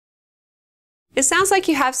It sounds like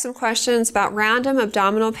you have some questions about random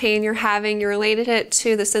abdominal pain you're having. You related it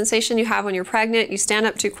to the sensation you have when you're pregnant. You stand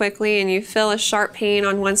up too quickly and you feel a sharp pain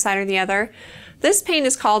on one side or the other. This pain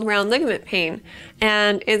is called round ligament pain,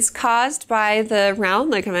 and it's caused by the round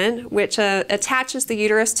ligament, which attaches the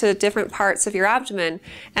uterus to different parts of your abdomen.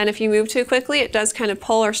 And if you move too quickly, it does kind of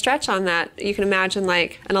pull or stretch on that. You can imagine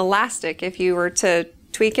like an elastic. If you were to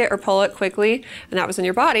tweak it or pull it quickly, and that was in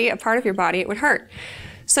your body, a part of your body, it would hurt.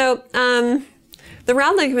 So the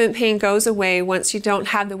round ligament pain goes away once you don't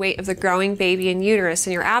have the weight of the growing baby in uterus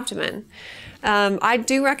in your abdomen. I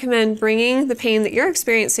do recommend bringing the pain that you're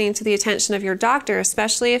experiencing to the attention of your doctor,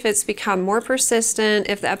 especially if it's become more persistent,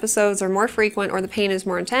 if the episodes are more frequent or the pain is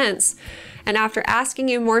more intense. And after asking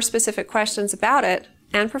you more specific questions about it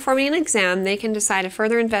and performing an exam, they can decide if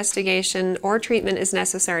further investigation or treatment is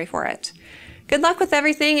necessary for it. Good luck with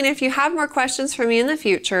everything, and if you have more questions for me in the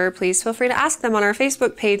future, please feel free to ask them on our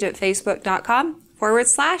Facebook page at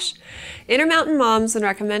facebook.com/Intermountain Moms, and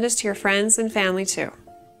recommend us to your friends and family too.